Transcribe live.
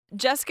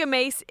Jessica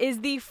Mace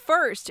is the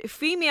first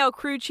female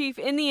crew chief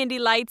in the Indy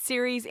Lights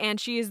series, and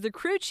she is the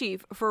crew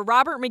chief for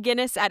Robert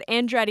McGinnis at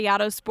Andretti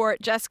Autosport.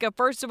 Jessica,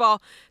 first of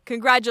all,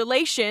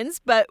 congratulations,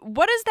 but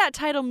what does that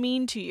title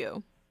mean to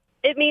you?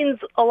 It means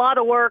a lot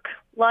of work,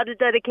 a lot of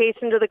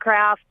dedication to the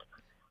craft,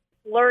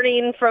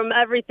 learning from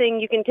everything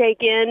you can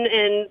take in,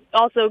 and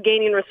also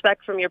gaining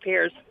respect from your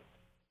peers.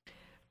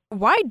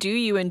 Why do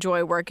you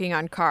enjoy working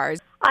on cars?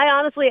 I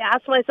honestly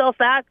ask myself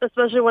that,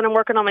 especially when I'm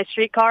working on my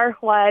street car,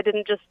 why I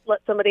didn't just let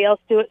somebody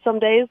else do it some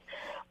days.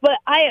 But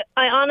I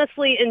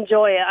honestly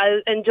enjoy it.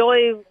 I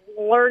enjoy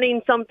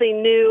learning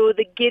something new,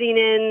 the getting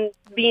in,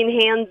 being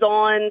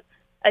hands-on.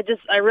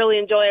 I really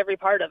enjoy every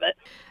part of it.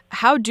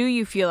 How do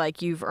you feel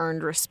like you've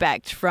earned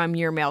respect from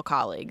your male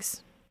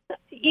colleagues?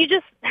 You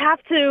just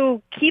have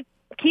to keep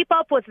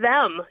up with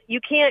them. You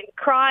can't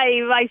cry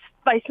if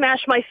I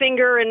smash my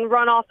finger and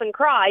run off and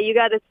cry. You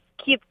got to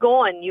keep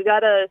going. You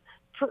got to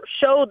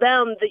show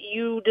them that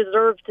you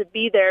deserve to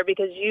be there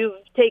because you've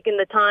taken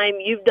the time,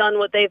 you've done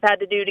what they've had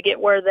to do to get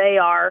where they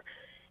are.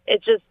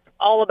 It's just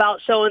all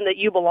about showing that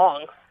you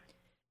belong.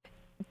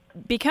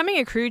 Becoming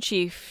a crew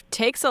chief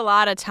takes a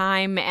lot of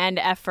time and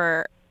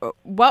effort.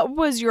 What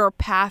was your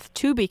path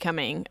to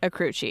becoming a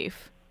crew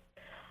chief?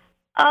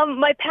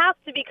 My path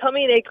to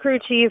becoming a crew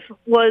chief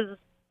was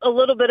a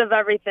little bit of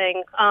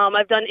everything.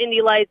 I've done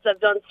Indy Lights, I've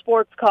done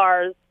sports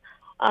cars,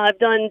 I've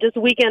done just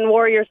weekend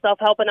warrior stuff,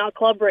 helping out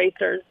club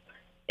racers.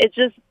 It's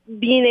just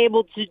being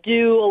able to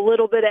do a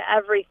little bit of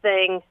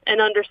everything and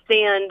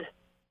understand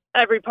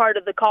every part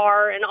of the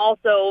car, and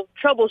also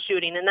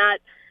troubleshooting. And that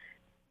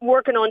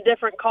working on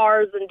different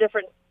cars and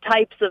different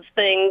types of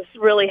things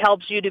really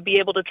helps you to be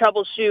able to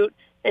troubleshoot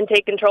and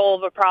take control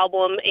of a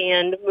problem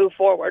and move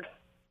forward.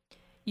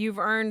 You've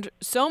earned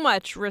so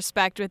much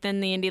respect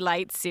within the Indy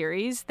Lights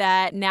series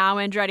that now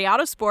Andretti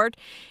Autosport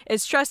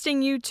is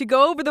trusting you to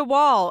go over the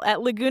wall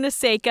at Laguna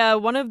Seca,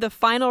 one of the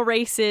final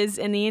races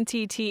in the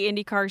NTT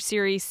IndyCar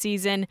Series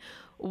season.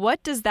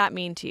 What does that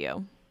mean to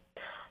you?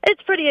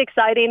 It's pretty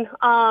exciting.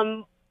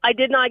 I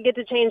did not get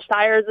to change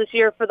tires this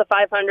year for the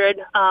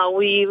 500.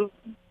 We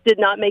did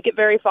not make it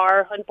very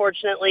far,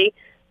 unfortunately.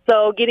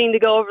 So getting to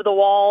go over the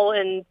wall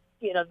and,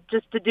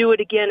 just to do it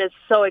again is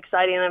so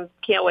exciting. I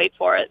can't wait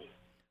for it.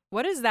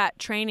 What is that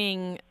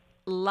training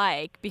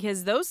like?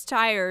 Because those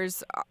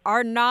tires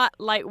are not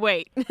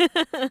lightweight.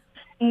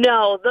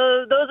 No,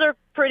 those are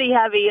pretty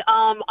heavy.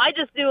 I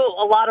just do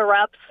a lot of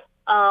reps.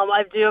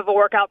 I do have a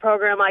workout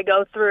program I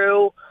go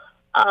through.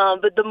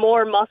 But the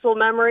more muscle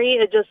memory,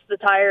 the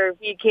tire,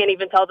 you can't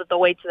even tell that the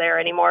weight's there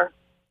anymore.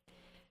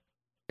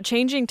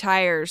 Changing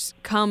tires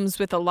comes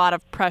with a lot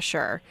of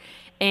pressure.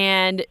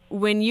 And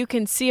when you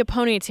can see a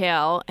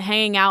ponytail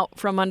hanging out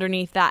from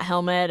underneath that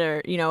helmet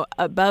or,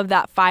 above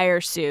that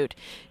fire suit,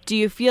 do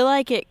you feel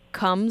like it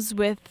comes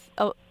with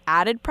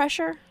added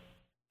pressure?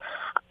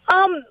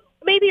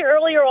 Maybe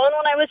earlier on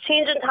when I was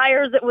changing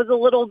tires, it was a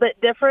little bit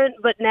different.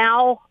 But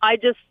now I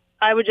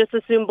would just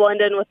assume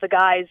blend in with the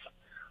guys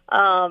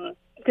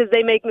because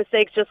they make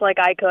mistakes just like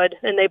I could.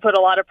 And they put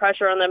a lot of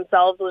pressure on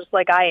themselves just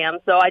like I am.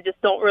 So I just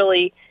don't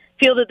really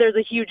feel that there's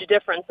a huge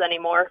difference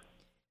anymore.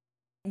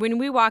 When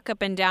we walk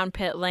up and down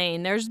pit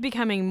lane, there's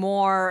becoming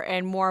more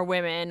and more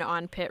women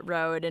on pit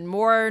road and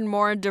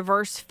more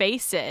diverse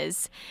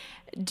faces.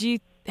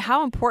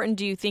 How important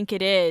do you think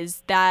it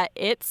is that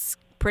it's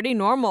pretty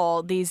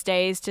normal these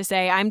days to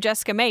say, I'm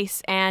Jessica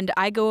Mace and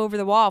I go over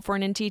the wall for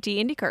an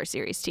NTT IndyCar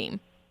Series team?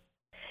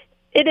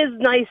 It is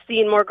nice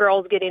seeing more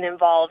girls getting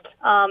involved.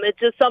 It's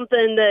just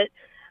something that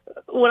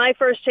when I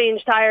first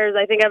changed tires,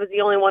 I think I was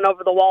the only one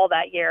over the wall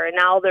that year. And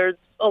now there's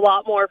a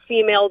lot more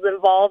females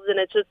involved, and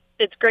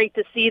it's great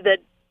to see that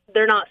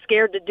they're not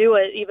scared to do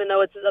it, even though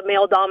it's a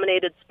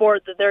male-dominated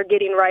sport, that they're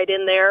getting right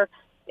in there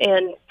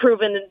and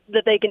proving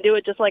that they can do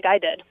it just like I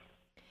did.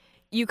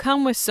 You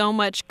come with so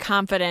much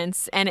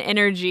confidence and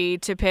energy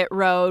to pit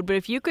road, but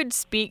if you could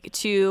speak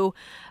to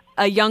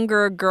a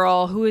younger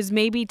girl who is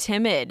maybe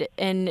timid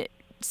and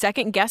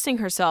second-guessing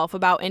herself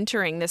about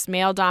entering this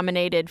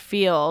male-dominated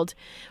field,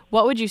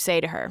 what would you say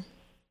to her?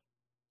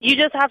 You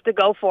just have to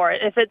go for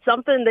it. If it's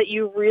something that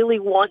you really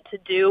want to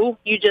do,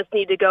 you just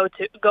need to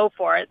go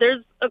for it.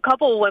 There's a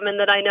couple of women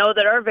that I know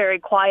that are very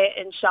quiet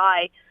and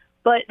shy,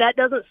 but that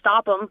doesn't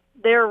stop them.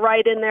 They're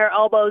right in there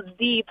elbows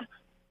deep,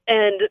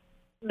 and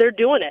they're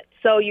doing it.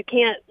 So you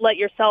can't let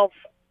yourself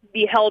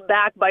be held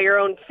back by your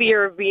own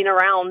fear of being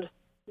around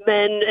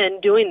men and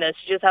doing this.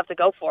 You just have to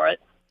go for it.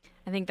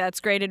 I think that's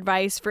great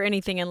advice for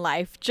anything in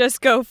life. Just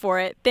go for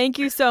it. Thank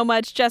you so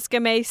much, Jessica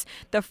Mace,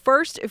 the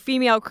first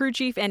female crew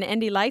chief in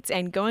Indy Lights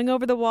and going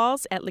over the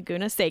walls at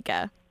Laguna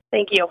Seca.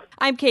 Thank you.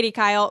 I'm Katie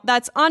Kyle.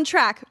 That's On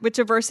Track with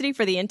Diversity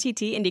for the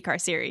NTT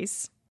IndyCar Series.